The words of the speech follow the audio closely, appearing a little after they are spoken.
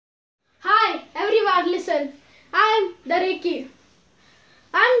Now listen, I am the Reiki.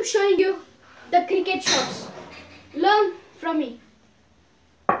 I am showing you the cricket shots. Learn from me.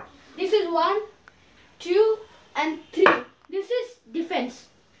 This is 1, 2 and 3. This is defense.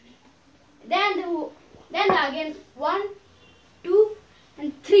 Then again 1, 2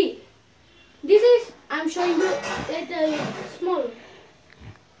 and 3. This is I am showing you little small.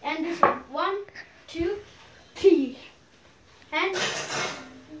 And this is 1, 2, 3. And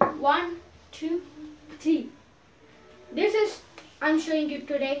 1, 2, 3. This is I'm showing you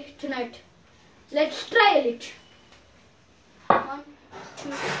tonight. Let's trial it. 1,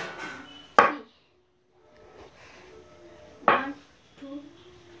 2, 3. 1, 2,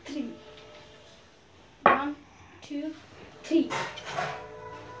 3. 1, 2, 3.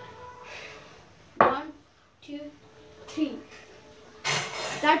 1, 2, 3.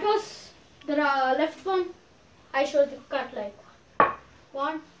 That was the left one. I showed the cut like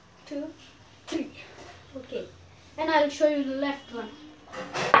 1, 2, 3. Okay. And I'll show you the left one.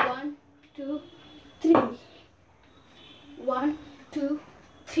 1, 2, 3. 1, 2,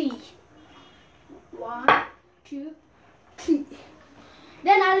 3. 1, 2, 3.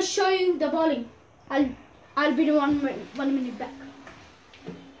 Then I'll show you the bowling. I'll be 1 minute back.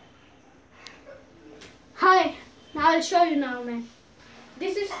 Hi. Now I'll show you now, man.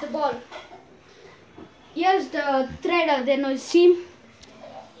 This is the ball. Here's the thread. There no seam.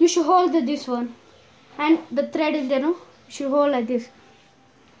 You should hold this one, and the thread is there. No, you should hold like this.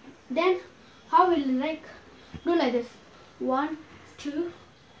 Then how will you do like this? 1, 2,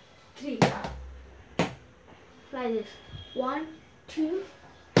 3. Like this. 1, 2,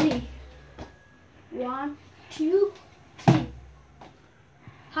 3. 1, 2, 3.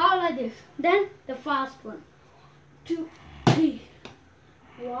 How like this? Then the fast one. 2, 3.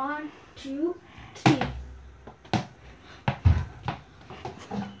 1, 2, 3.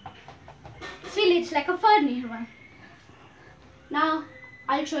 Feel it's like a funny one. Now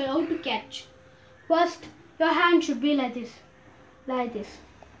I'll show you how to catch. First, your hand should be like this, like this.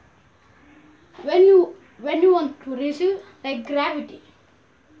 When you want to receive, like gravity,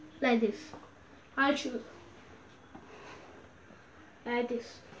 like this. I'll show you. Like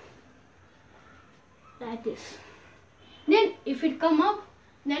this, like this. Then if it come up,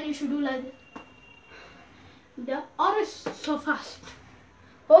 then you should do like this. The or is so fast.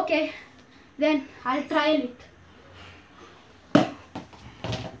 Okay, then I'll trial it.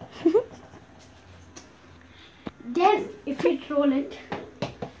 Then if it roll it,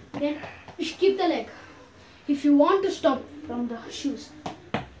 then you should keep the leg. If you want to stop from the shoes.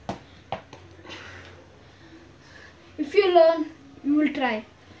 If you learn, you will try.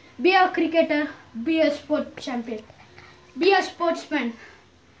 Be a cricketer, be a sport champion, be a sportsman.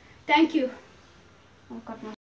 Thank you.